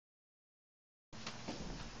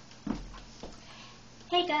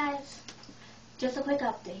Hey guys, just a quick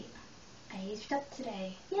update. I aged up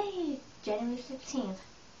today. Yay! January 16th.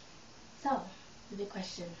 So, the big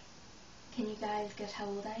question. Can you guys guess how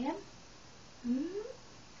old I am?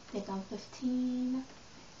 Think I'm 15,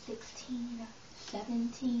 16,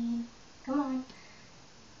 17. Come on.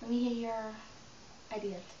 Let me hear your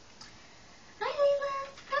ideas. Hi, Layla!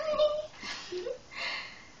 Hi!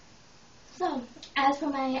 So, as for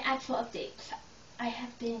my actual updates, I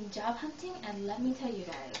have been job hunting, and let me tell you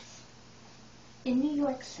guys, in New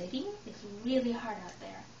York City, it's really hard out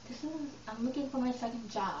there. I'm looking for my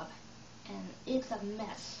second job, and it's a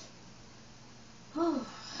mess. Whew.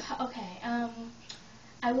 Okay,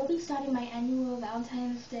 I will be starting my annual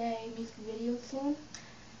Valentine's Day music video soon.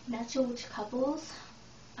 Not sure which couples,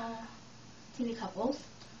 TV couples,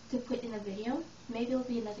 to put in the video. Maybe it'll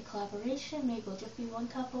be another collaboration, maybe it'll just be one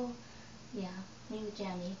couple. Yeah, maybe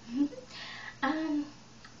jammy.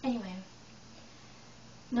 Anyway,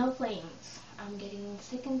 no flames. I'm getting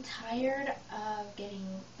sick and tired of getting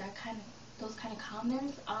those kind of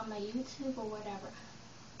comments on my YouTube or whatever.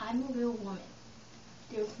 I'm a real woman.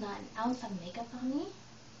 There's not an ounce of makeup on me.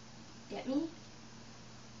 Get me?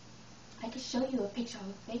 I could show you a picture of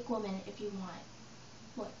a fake woman if you want.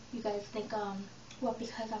 What, you guys think, what,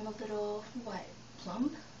 because I'm a little, what,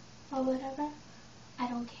 plump or whatever? I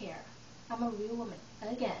don't care. I'm a real woman.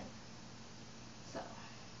 Again. So,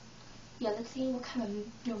 yeah, let's see what kind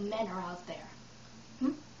of men are out there.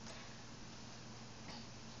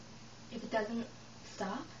 If it doesn't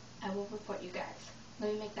stop, I will report you guys.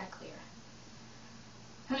 Let me make that clear.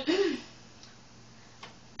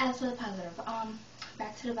 As for the positive,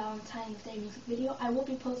 back to the Valentine's Day music video, I will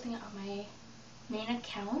be posting it on my main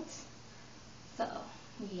account. So,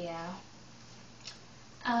 yeah.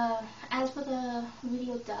 As for the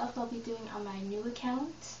video dub, I'll be doing on my new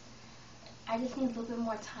account. I just need a little bit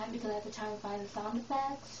more time because I have to try and find the sound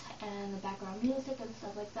effects and the background music and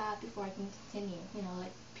stuff like that before I can continue. You know,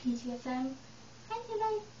 like PGSM.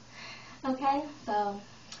 Okay, so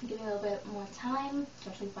give me a little bit more time,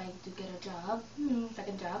 especially if I do get a job,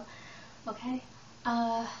 second job. Okay.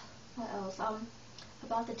 What else?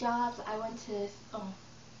 About the jobs, I went to.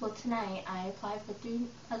 Well, tonight I applied for 3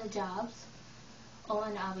 other jobs. All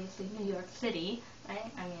in obviously New York City,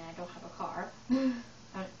 right? I mean, I don't have a car.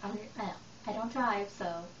 I don't drive,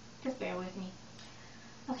 so just bear with me.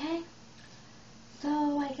 Okay?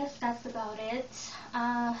 So I guess that's about it.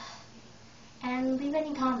 And leave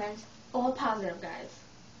any comments, all positive, guys,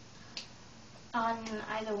 on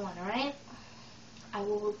either one, alright? I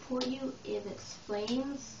will report you if it's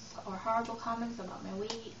flames or horrible comments about my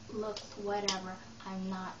weight, looks, whatever. I'm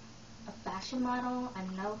not a fashion model.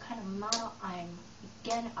 I'm no kind of model. I'm,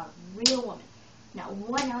 again, a real woman. Not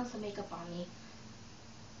 1 ounce of makeup on me.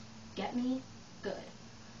 Get me? Good.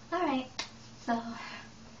 Alright, so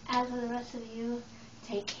as for the rest of you,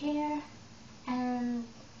 take care, and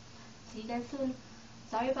see you guys soon.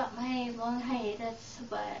 Sorry about my long hiatus,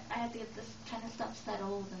 but I have to get this kind of stuff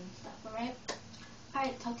settled and stuff, alright?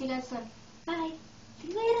 Alright, talk to you guys soon. Bye. See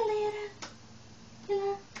you later.